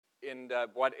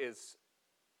what is,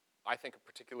 I think, a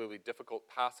particularly difficult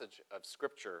passage of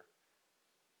Scripture,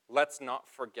 let's not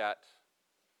forget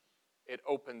it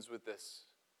opens with this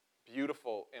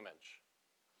beautiful image.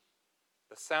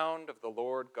 The sound of the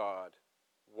Lord God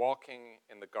walking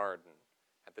in the garden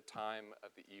at the time of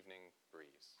the evening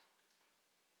breeze.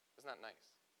 Isn't that nice?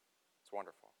 It's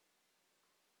wonderful.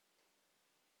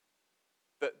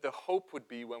 The hope would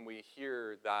be when we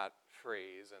hear that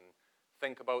phrase and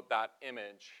think about that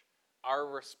image, our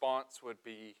response would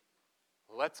be,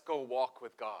 let's go walk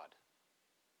with God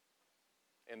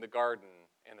in the garden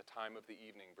in the time of the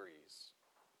evening breeze.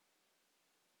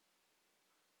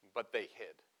 But they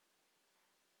hid.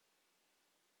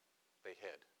 They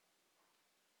hid.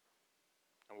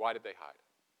 And why did they hide?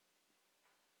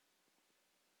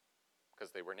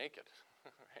 Because they were naked,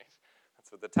 right?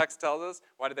 That's what the text tells us.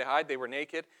 Why did they hide? They were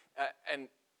naked.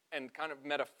 And kind of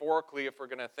metaphorically, if we're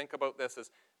going to think about this,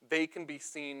 is they can be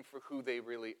seen for who they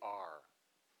really are.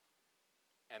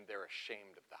 And they're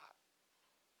ashamed of that.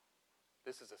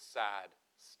 This is a sad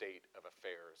state of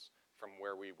affairs from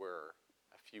where we were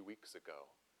a few weeks ago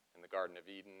in the Garden of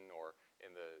Eden or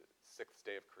in the sixth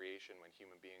day of creation when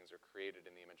human beings are created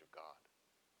in the image of God.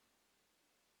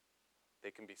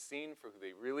 They can be seen for who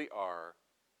they really are,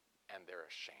 and they're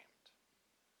ashamed.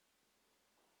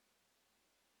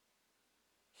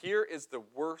 Here is the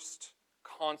worst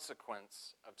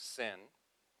consequence of sin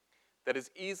that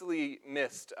is easily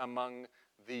missed among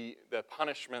the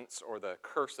punishments or the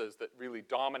curses that really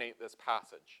dominate this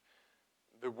passage.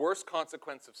 The worst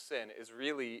consequence of sin is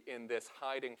really in this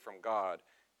hiding from God.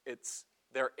 It's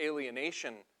their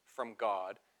alienation from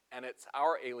God, and it's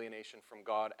our alienation from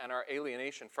God and our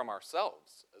alienation from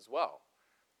ourselves as well.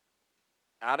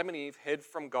 Adam and Eve hid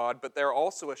from God, but they're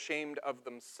also ashamed of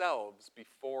themselves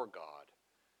before God.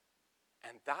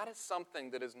 And that is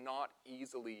something that is not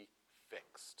easily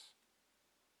fixed.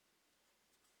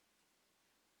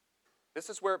 This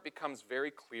is where it becomes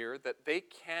very clear that they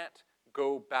can't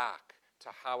go back to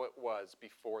how it was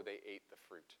before they ate the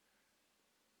fruit.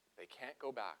 They can't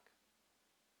go back.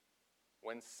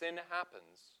 When sin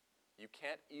happens, you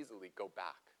can't easily go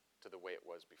back to the way it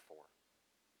was before.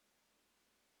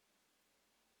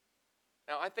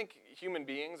 Now, I think as human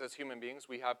beings,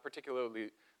 we have particular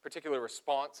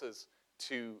responses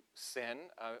to sin.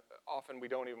 Often we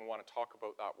don't even want to talk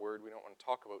about that word. We don't want to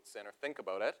talk about sin or think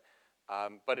about it.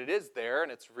 But it is there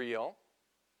and it's real.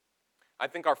 I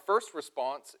think our first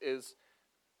response is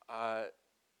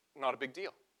not a big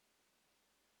deal.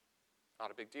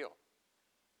 Not a big deal.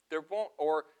 There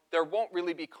won't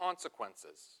really be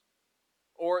consequences.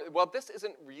 Or, well, this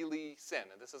isn't really sin,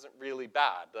 and this isn't really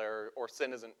bad, or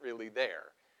sin isn't really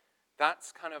there.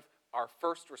 That's kind of our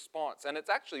first response. And it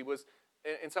actually was,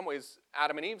 in some ways,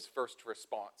 Adam and Eve's first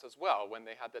response as well, when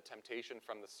they had the temptation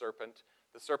from the serpent.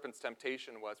 The serpent's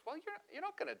temptation was, well, you're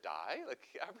not going to die. Like,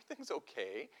 everything's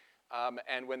okay.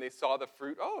 And when they saw the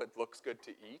fruit, oh, it looks good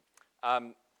to eat.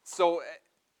 So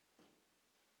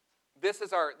this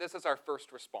is our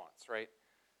first response, right?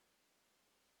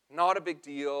 Not a big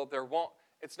deal.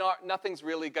 Nothing's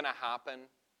really going to happen.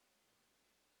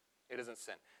 It isn't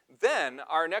sin. Then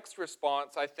our next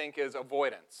response, I think, is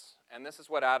avoidance. And this is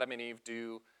what Adam and Eve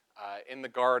do in the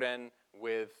garden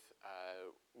with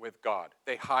God.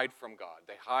 They hide from God.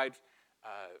 They hide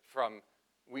from,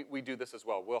 we do this as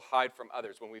well. We'll hide from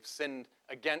others. When we've sinned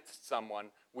against someone,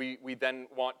 we then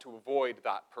want to avoid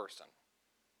that person.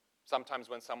 Sometimes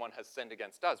when someone has sinned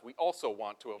against us, we also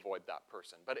want to avoid that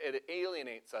person. But it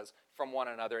alienates us from one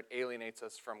another. It alienates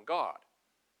us from God.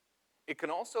 It can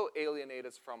also alienate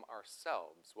us from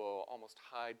ourselves. We'll almost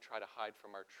try to hide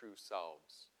from our true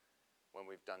selves when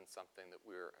we've done something that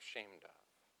we're ashamed of.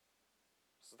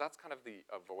 So that's kind of the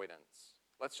avoidance.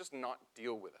 Let's just not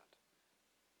deal with it.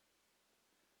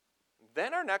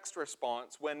 Then our next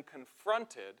response, when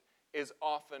confronted, is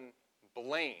often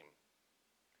blame,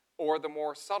 or the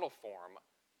more subtle form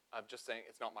of just saying,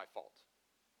 it's not my fault.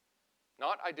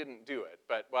 Not, I didn't do it,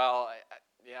 but, well,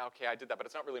 yeah, okay, I did that, but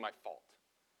it's not really my fault.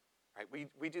 Right?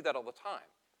 We do that all the time.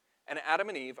 And Adam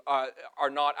and Eve are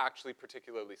not actually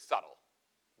particularly subtle.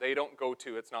 They don't go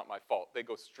to, it's not my fault. They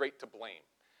go straight to blame.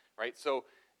 Right? So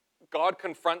God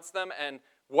confronts them, and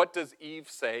what does Eve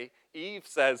say? Eve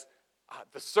says,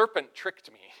 the serpent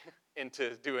tricked me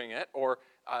into doing it, or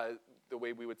the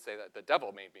way we would say that, the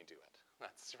devil made me do it.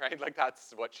 That's right, like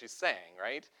that's what she's saying,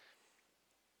 right?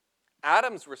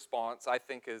 Adam's response, I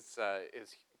think, is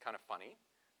kind of funny,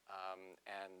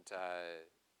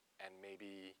 and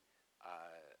maybe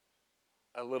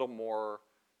a little more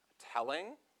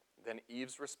telling than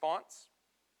Eve's response.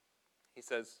 He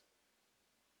says,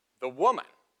 "The woman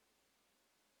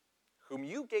whom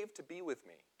you gave to be with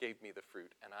me, gave me the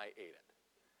fruit, and I ate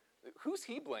it. Who's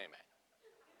he blaming?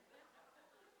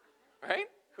 Right?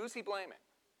 Who's he blaming?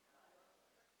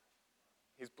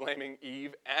 He's blaming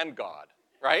Eve and God,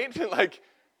 right?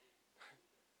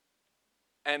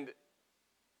 And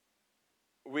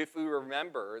if we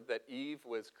remember that Eve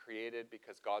was created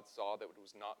because God saw that it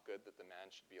was not good that the man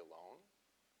should be alone,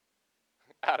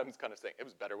 Adam's kind of saying, it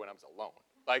was better when I was alone.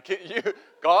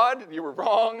 God, you were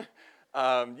wrong.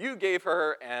 You gave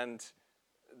her, and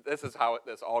this is how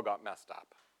this all got messed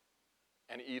up.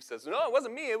 And Eve says, no, it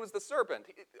wasn't me, it was the serpent.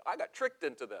 I got tricked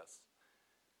into this.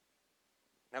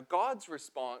 Now, God's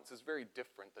response is very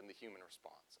different than the human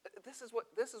response. This is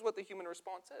what the human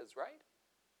response is, right?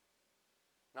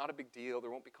 Not a big deal. There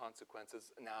won't be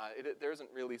consequences. There isn't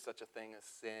really such a thing as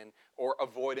sin or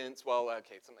avoidance. Well,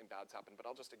 okay, something bad's happened, but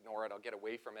I'll just ignore it. I'll get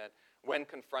away from it. When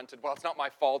confronted, well, it's not my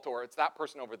fault, or it's that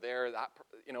person over there.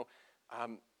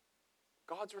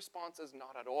 God's response is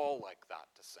not at all like that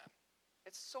to sin.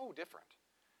 It's so different.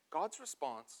 God's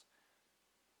response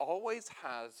always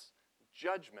has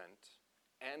judgment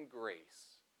and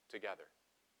grace together.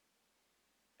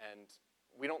 And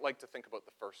we don't like to think about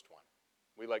the first one.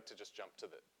 We like to just jump to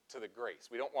the grace.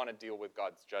 We don't want to deal with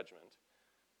God's judgment.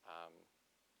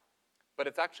 But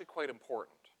it's actually quite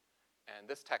important. And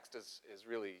this text is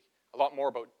really a lot more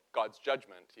about God's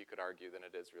judgment, you could argue, than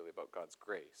it is really about God's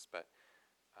grace. But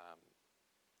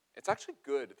it's actually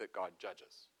good that God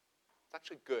judges. It's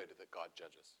actually good that God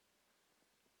judges.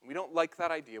 We don't like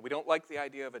that idea. We don't like the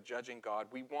idea of a judging God.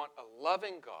 We want a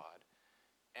loving God.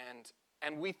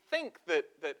 And we think that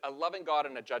a loving God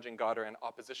and a judging God are in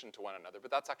opposition to one another, but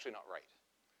that's actually not right.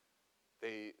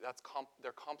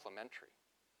 They're complementary.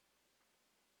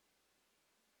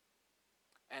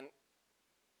 And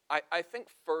I think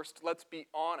first, let's be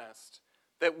honest,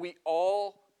 that we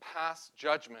all pass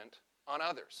judgment on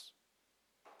others.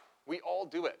 We all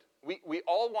do it. We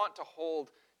all want to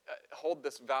hold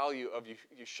this value of you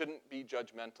shouldn't be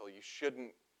judgmental, you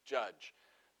shouldn't judge.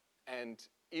 And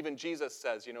even Jesus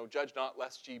says, judge not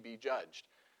lest ye be judged.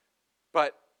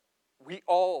 But we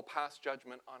all pass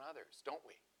judgment on others, don't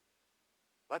we?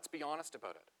 Let's be honest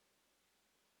about it.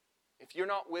 If you're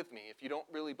not with me, if you don't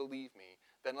really believe me,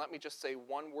 then let me just say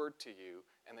one word to you,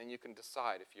 and then you can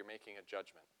decide if you're making a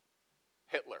judgment.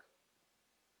 Hitler.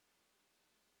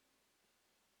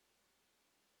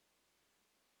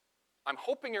 I'm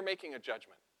hoping you're making a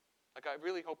judgment. I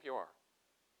really hope you are.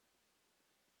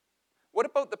 What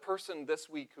about the person this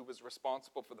week who was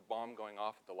responsible for the bomb going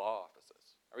off at the law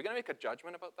offices? Are we going to make a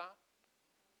judgment about that?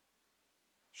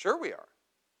 Sure we are.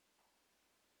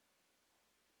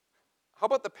 How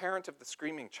about the parent of the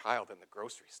screaming child in the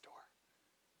grocery store?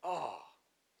 Oh,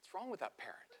 what's wrong with that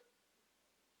parent?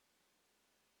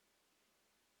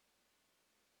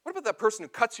 What about that person who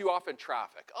cuts you off in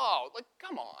traffic? Oh,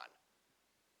 come on.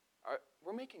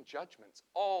 We're making judgments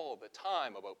all the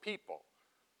time about people.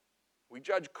 We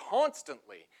judge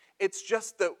constantly. It's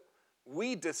just that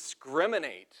we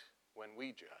discriminate when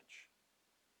we judge.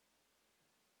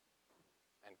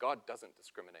 And God doesn't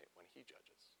discriminate when he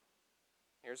judges.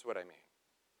 Here's what I mean.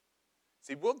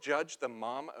 See, we'll judge the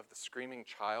mom of the screaming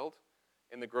child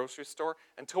in the grocery store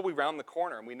until we round the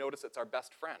corner and we notice it's our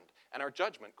best friend. And our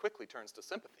judgment quickly turns to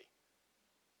sympathy.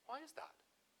 Why is that?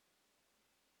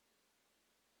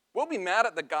 We'll be mad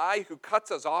at the guy who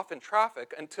cuts us off in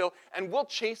traffic and we'll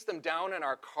chase them down in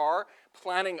our car,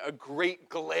 planning a great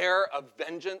glare of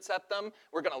vengeance at them.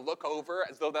 We're going to look over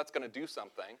as though that's going to do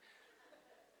something.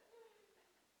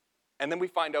 And then we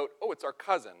find out, oh, it's our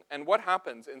cousin. And what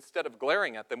happens? Instead of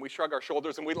glaring at them, we shrug our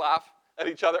shoulders and we laugh at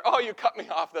each other. Oh, you cut me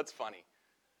off. That's funny.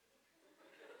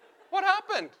 What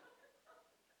happened?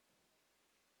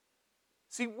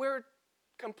 See, we're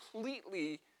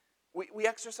completely... We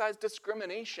exercise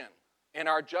discrimination in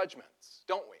our judgments,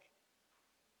 don't we?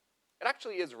 It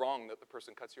actually is wrong that the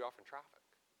person cuts you off in traffic.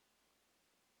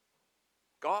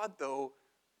 God, though,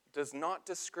 does not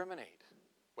discriminate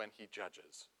when he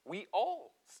judges. We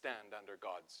all stand under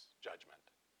God's judgment.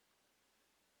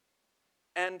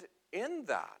 And in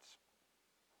that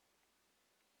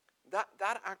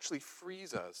actually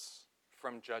frees us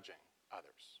from judging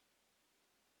others.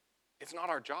 It's not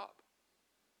our job.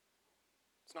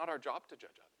 It's not our job to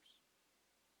judge others.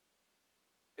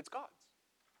 It's God's.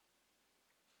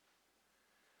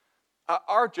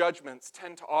 Our judgments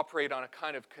tend to operate on a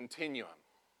kind of continuum,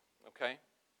 okay?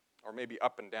 Or maybe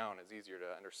up and down is easier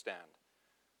to understand.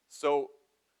 So,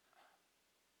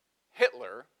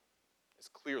 Hitler is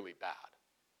clearly bad.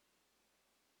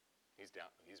 He's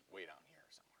way down here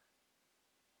somewhere.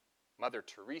 Mother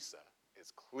Teresa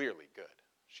is clearly good.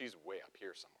 She's way up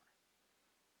here somewhere.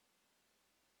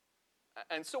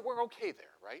 And so we're okay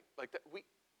there, right? Like that,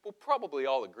 we'll probably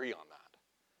all agree on that.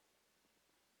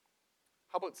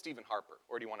 How about Stephen Harper?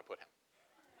 Where do you want to put him?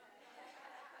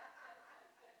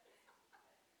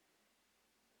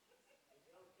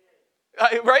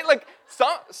 Right? Like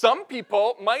some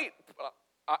people might,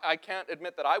 I can't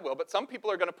admit that I will, but some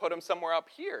people are going to put him somewhere up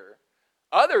here.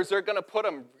 Others are going to put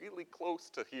him really close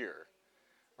to here,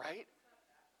 right?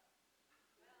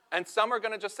 And some are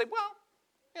going to just say,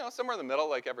 well, somewhere in the middle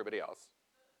like everybody else.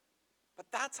 But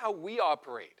that's how we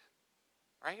operate,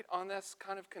 right? On this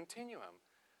kind of continuum.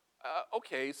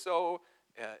 Okay, so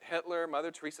Hitler, Mother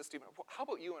Teresa, Stephen, how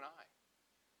about you and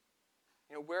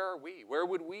I? Where are we? Where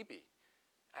would we be?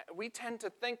 We tend to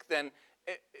think then,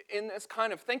 in this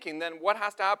kind of thinking, then what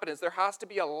has to happen is there has to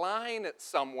be a line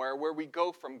somewhere where we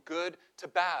go from good to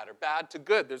bad or bad to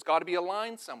good. There's got to be a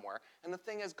line somewhere. And the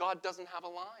thing is, God doesn't have a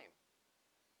line.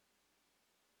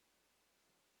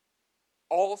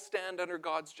 All stand under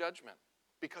God's judgment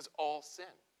because all sin,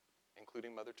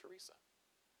 including Mother Teresa.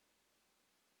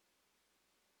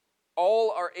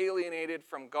 All are alienated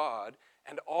from God,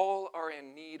 and all are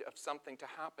in need of something to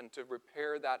happen to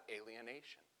repair that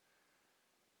alienation.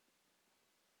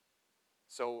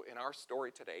 So in our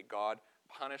story today, God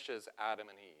punishes Adam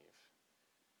and Eve.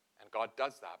 And God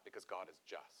does that because God is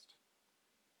just.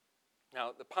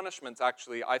 Now, the punishments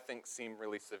actually, I think, seem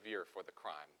really severe for the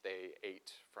crime. They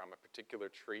ate from a particular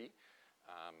tree,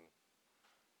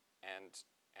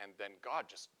 and then God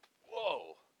just,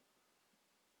 whoa.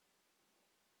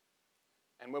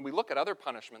 And when we look at other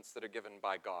punishments that are given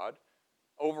by God,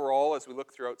 overall, as we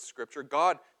look throughout Scripture,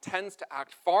 God tends to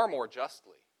act far more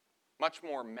justly, much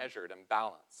more measured and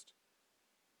balanced.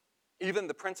 Even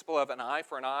the principle of an eye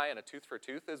for an eye and a tooth for a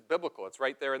tooth is biblical. It's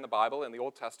right there in the Bible, in the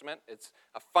Old Testament. It's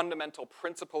a fundamental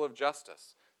principle of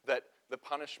justice, that the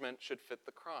punishment should fit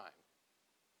the crime.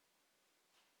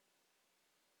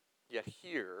 Yet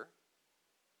here,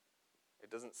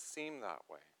 it doesn't seem that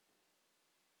way.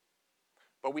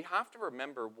 But we have to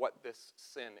remember what this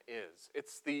sin is.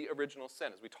 It's the original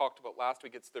sin. As we talked about last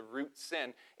week, it's the root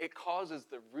sin. It causes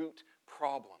the root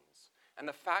problems. And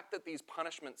the fact that these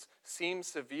punishments seem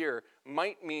severe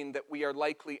might mean that we are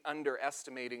likely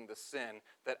underestimating the sin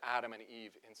that Adam and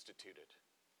Eve instituted.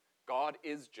 God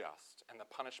is just, and the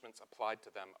punishments applied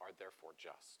to them are therefore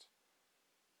just.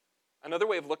 Another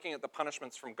way of looking at the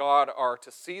punishments from God are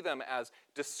to see them as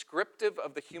descriptive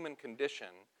of the human condition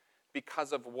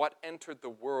because of what entered the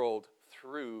world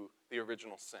through the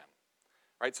original sin.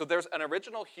 Right? So there's an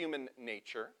original human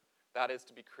nature, that is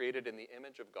to be created in the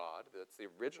image of God. That's the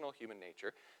original human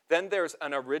nature. Then there's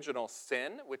an original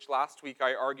sin, which last week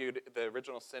I argued the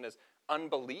original sin is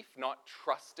unbelief, not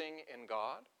trusting in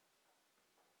God.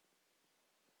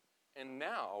 And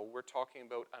now we're talking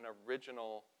about an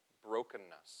original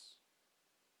brokenness,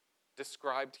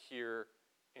 described here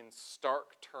in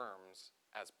stark terms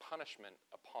as punishment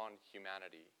upon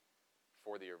humanity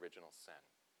for the original sin.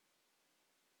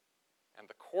 And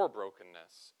the core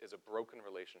brokenness is a broken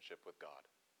relationship with God.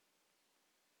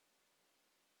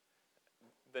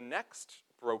 The next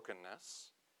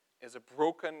brokenness is a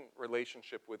broken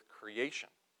relationship with creation.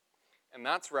 And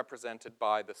that's represented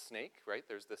by the snake, right?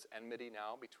 There's this enmity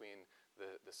now between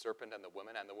the serpent and the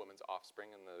woman's offspring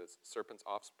and the serpent's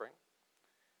offspring.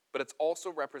 But it's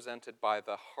also represented by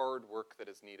the hard work that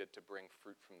is needed to bring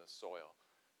fruit from the soil.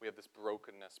 We have this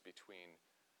brokenness between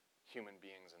human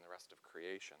beings and the rest of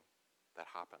creation that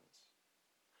happens.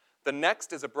 The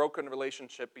next is a broken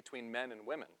relationship between men and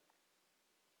women.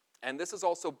 And this is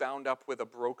also bound up with a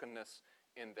brokenness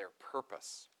in their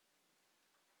purpose.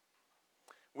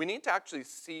 We need to actually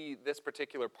see this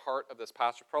particular part of this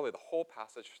passage, probably the whole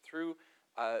passage, through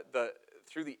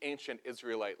the ancient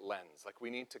Israelite lens. Like, we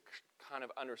need to kind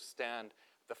of understand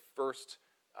the first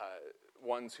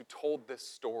ones who told this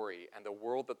story and the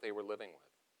world that they were living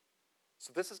with.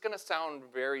 So this is going to sound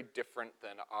very different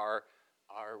than our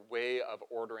way of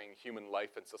ordering human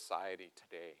life and society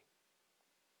today.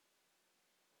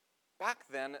 Back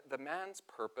then, the man's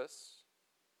purpose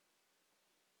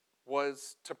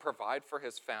was to provide for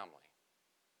his family,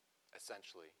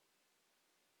 essentially.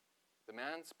 The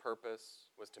man's purpose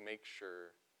was to make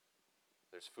sure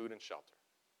there's food and shelter.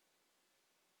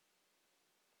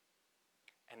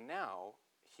 And now,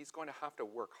 he's going to have to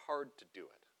work hard to do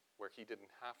it, where he didn't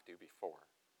have to before.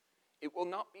 It will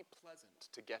not be pleasant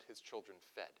to get his children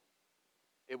fed.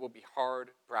 It will be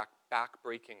hard,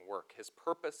 back-breaking work. His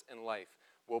purpose in life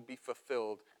will be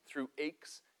fulfilled through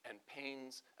aches and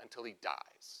pains until he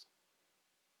dies.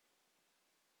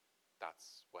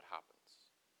 That's what happens.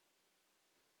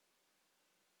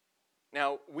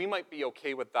 Now, we might be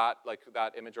okay with that, like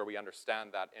that image, or we understand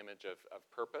that image of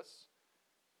purpose.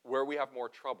 Where we have more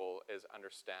trouble is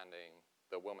understanding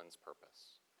the woman's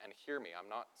purpose. And hear me, I'm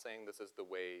not saying this is the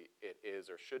way it is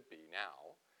or should be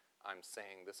now. I'm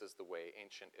saying this is the way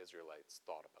ancient Israelites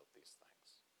thought about these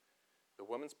things. The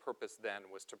woman's purpose then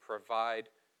was to provide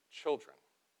children,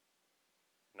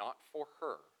 not for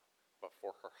her, but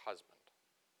for her husband.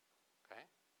 Okay?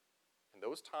 In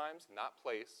those times, in that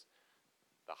place,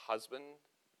 the husband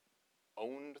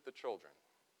owned the children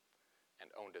and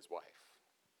owned his wife.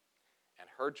 And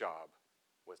her job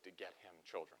was to get him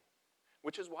children.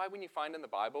 Which is why when you find in the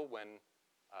Bible when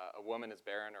a woman is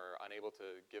barren or unable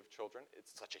to give children,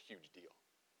 it's such a huge deal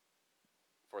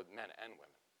for men and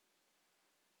women.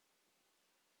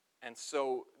 And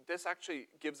so this actually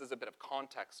gives us a bit of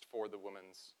context for the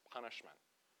woman's punishment.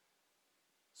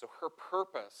 So her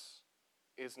purpose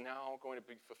is now going to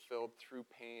be fulfilled through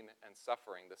pain and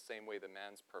suffering, the same way the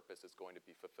man's purpose is going to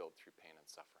be fulfilled through pain and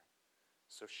suffering.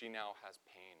 So she now has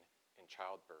pain in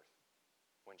childbirth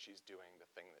when she's doing the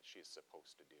thing that she's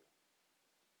supposed to do.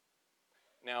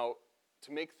 Now,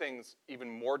 to make things even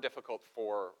more difficult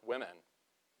for women,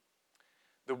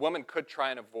 the woman could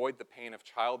try and avoid the pain of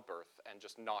childbirth and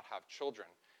just not have children,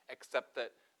 except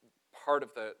that part of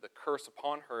the curse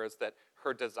upon her is that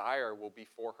her desire will be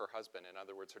for her husband. In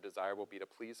other words, her desire will be to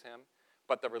please him,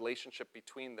 but the relationship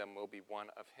between them will be one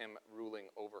of him ruling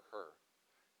over her.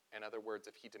 In other words,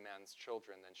 if he demands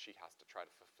children, then she has to try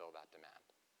to fulfill that demand.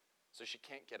 So she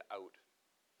can't get out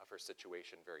of her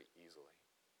situation very easily.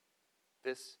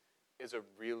 This is a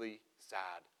really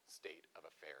sad state of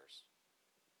affairs.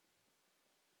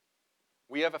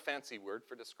 We have a fancy word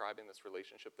for describing this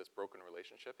relationship, this broken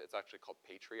relationship. It's actually called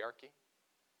patriarchy.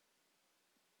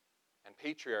 And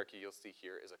patriarchy, you'll see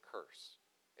here, is a curse.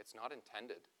 It's not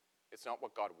intended. It's not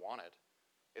what God wanted.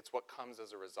 It's what comes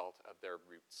as a result of their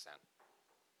root sin.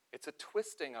 It's a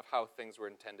twisting of how things were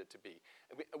intended to be.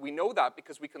 We know that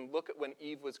because we can look at when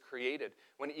Eve was created.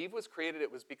 When Eve was created,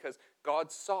 it was because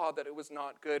God saw that it was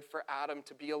not good for Adam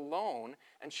to be alone,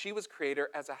 and she was created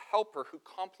as a helper who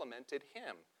complemented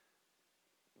him.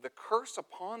 The curse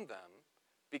upon them,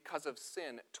 because of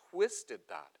sin, twisted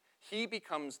that. He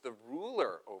becomes the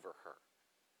ruler over her.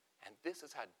 And this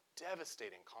has had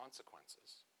devastating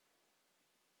consequences.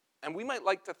 And we might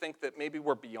like to think that maybe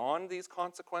we're beyond these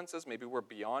consequences, maybe we're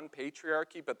beyond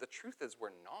patriarchy, but the truth is we're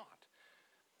not.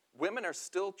 Women are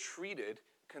still treated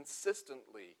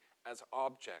consistently as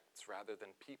objects rather than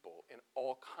people in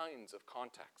all kinds of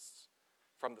contexts,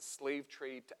 from the slave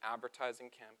trade to advertising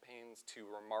campaigns to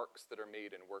remarks that are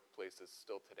made in workplaces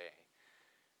still today.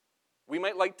 We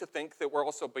might like to think that we're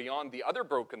also beyond the other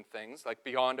broken things, like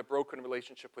beyond a broken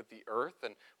relationship with the earth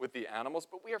and with the animals,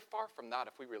 but we are far from that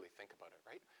if we really think about it,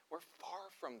 right? We're far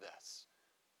from this.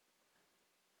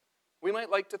 We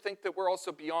might like to think that we're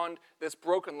also beyond this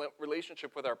broken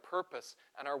relationship with our purpose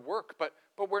and our work, but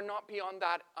we're not beyond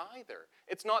that either.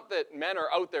 It's not that men are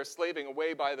out there slaving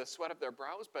away by the sweat of their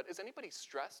brows, but is anybody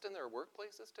stressed in their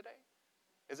workplaces today?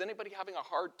 Is anybody having a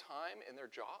hard time in their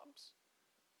jobs?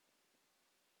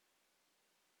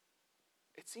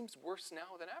 It seems worse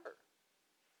now than ever.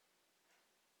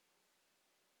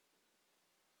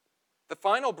 The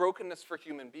final brokenness for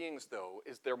human beings, though,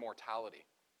 is their mortality.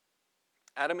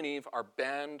 Adam and Eve are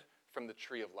banned from the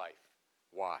tree of life.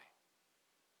 Why?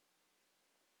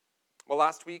 Well,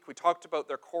 last week we talked about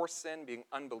their core sin being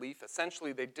unbelief.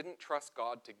 Essentially, they didn't trust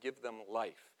God to give them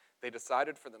life. They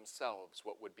decided for themselves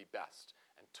what would be best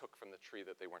and took from the tree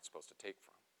that they weren't supposed to take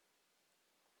from.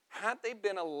 Had they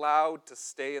been allowed to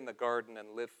stay in the garden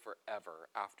and live forever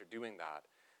after doing that,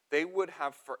 they would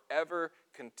have forever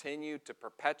continued to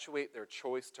perpetuate their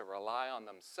choice to rely on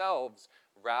themselves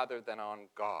rather than on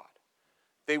God.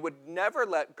 They would never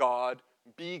let God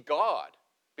be God,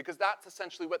 because that's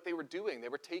essentially what they were doing. They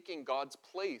were taking God's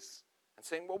place and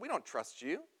saying, well, we don't trust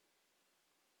you.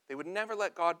 They would never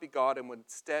let God be God and would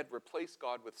instead replace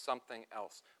God with something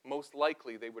else. Most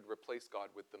likely, they would replace God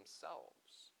with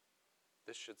themselves.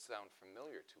 This should sound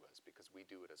familiar to us because we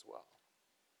do it as well.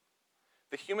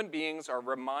 The human beings are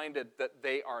reminded that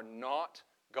they are not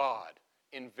God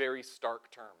in very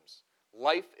stark terms.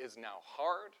 Life is now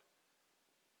hard,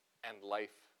 and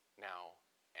life now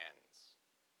ends.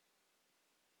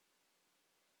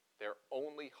 Their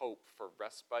only hope for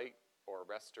respite or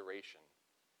restoration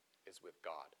is with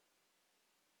God.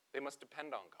 They must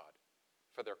depend on God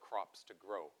for their crops to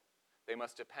grow. They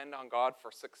must depend on God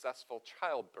for successful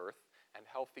childbirth and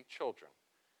healthy children.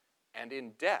 And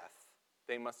in death,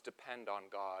 they must depend on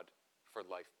God for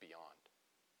life beyond.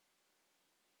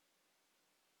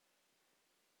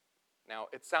 Now,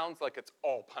 it sounds like it's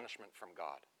all punishment from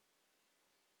God,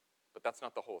 but that's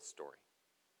not the whole story.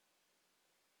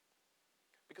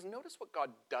 Because notice what God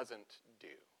doesn't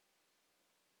do.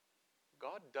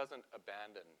 God doesn't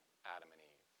abandon Adam and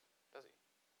Eve, does he?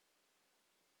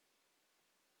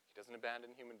 He doesn't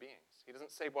abandon human beings. He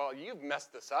doesn't say, well, you've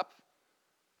messed this up,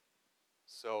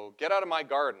 so get out of my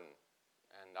garden,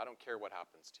 and I don't care what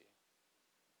happens to you.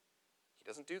 He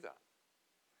doesn't do that.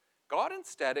 God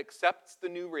instead accepts the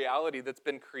new reality that's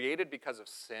been created because of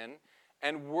sin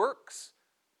and works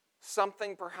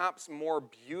something perhaps more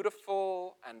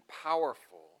beautiful and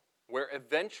powerful, where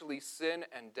eventually sin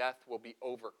and death will be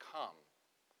overcome,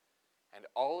 and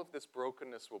all of this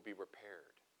brokenness will be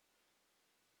repaired.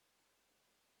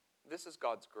 This is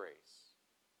God's grace.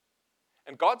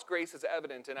 And God's grace is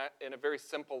evident in a very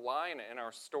simple line in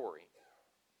our story.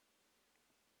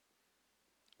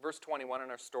 Verse 21 in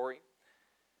our story.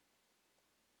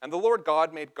 And the Lord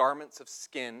God made garments of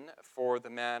skin for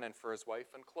the man and for his wife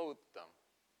and clothed them.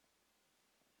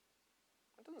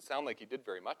 It doesn't sound like he did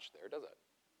very much there, does it?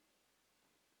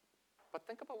 But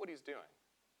think about what he's doing.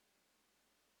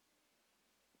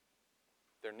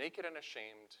 They're naked and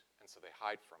ashamed, and so they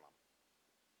hide from him.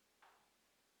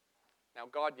 Now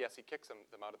God, yes, he kicks them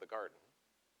out of the garden,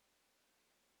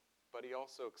 but he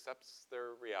also accepts their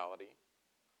reality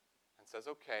and says,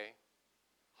 okay,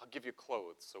 I'll give you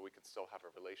clothes so we can still have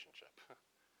a relationship.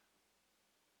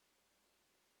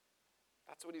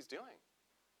 That's what he's doing.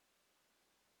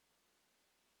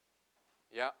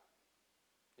 Yeah,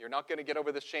 you're not going to get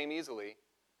over this shame easily,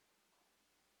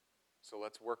 so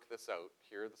let's work this out.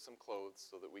 Here are some clothes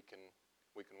so that we can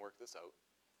work this out.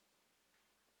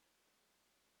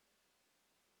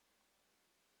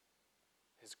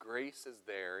 His grace is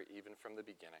there even from the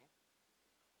beginning.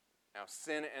 Now,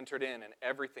 sin entered in and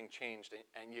everything changed,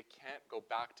 and you can't go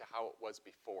back to how it was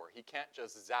before. He can't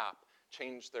just zap,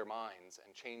 change their minds,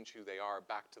 and change who they are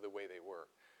back to the way they were.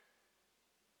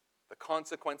 The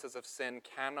consequences of sin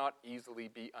cannot easily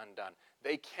be undone.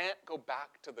 They can't go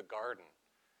back to the garden,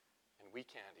 and we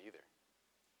can't either.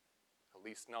 At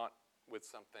least not with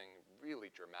something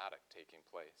really dramatic taking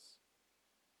place.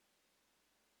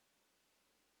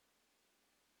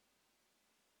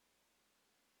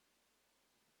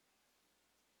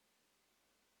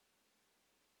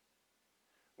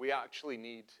 We actually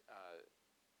need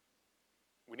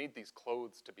these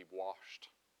clothes to be washed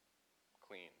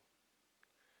clean.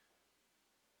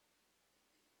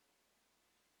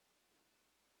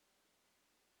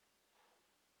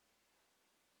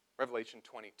 Revelation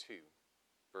 22,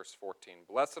 verse 14.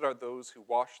 Blessed are those who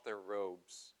wash their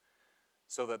robes,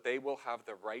 so that they will have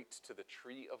the right to the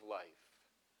tree of life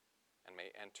and may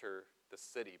enter the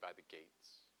city by the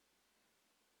gates.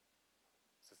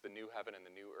 This is the new heaven and the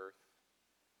new earth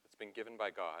that's been given by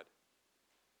God.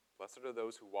 Blessed are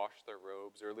those who wash their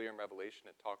robes. Earlier in Revelation,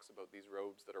 it talks about these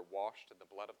robes that are washed in the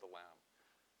blood of the Lamb.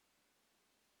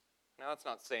 Now, it's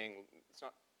not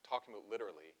talking about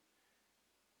literally.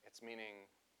 It's meaning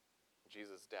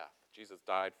Jesus' death. Jesus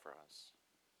died for us.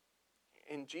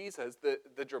 In Jesus,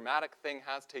 the dramatic thing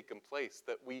has taken place.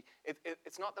 That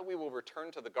it's not that we will return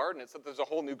to the garden, it's that there's a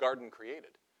whole new garden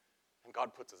created. And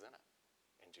God puts us in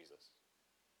it, in Jesus.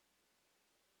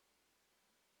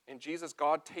 In Jesus,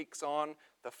 God takes on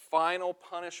the final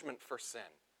punishment for sin.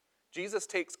 Jesus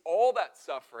takes all that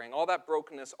suffering, all that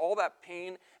brokenness, all that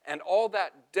pain, and all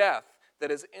that death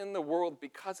that is in the world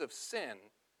because of sin,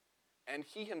 and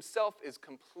he himself is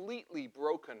completely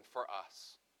broken for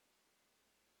us.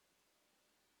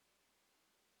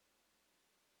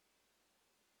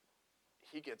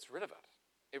 He gets rid of it.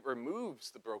 It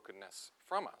removes the brokenness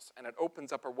from us, and it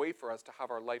opens up a way for us to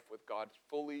have our life with God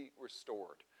fully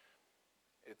restored.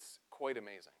 It's quite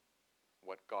amazing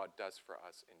what God does for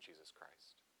us in Jesus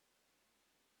Christ.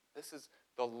 This is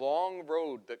the long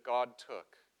road that God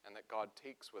took and that God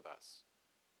takes with us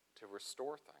to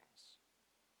restore things.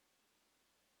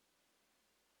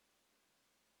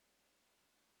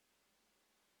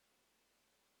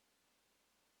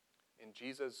 In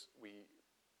Jesus, we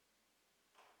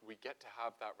get to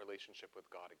have that relationship with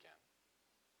God again.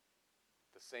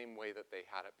 The same way that they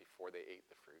had it before they ate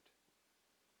the fruit.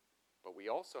 But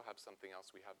we also have something else.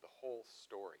 We have the whole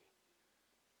story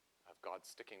of God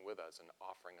sticking with us and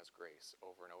offering us grace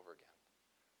over and over again.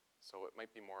 So it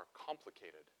might be more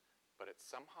complicated, but it's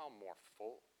somehow more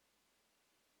full.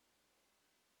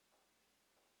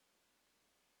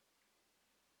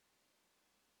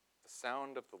 The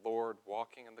sound of the Lord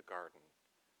walking in the garden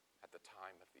at the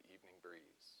time of the evening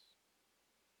breeze.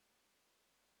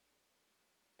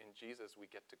 In Jesus, we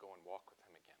get to go and walk with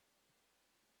him again.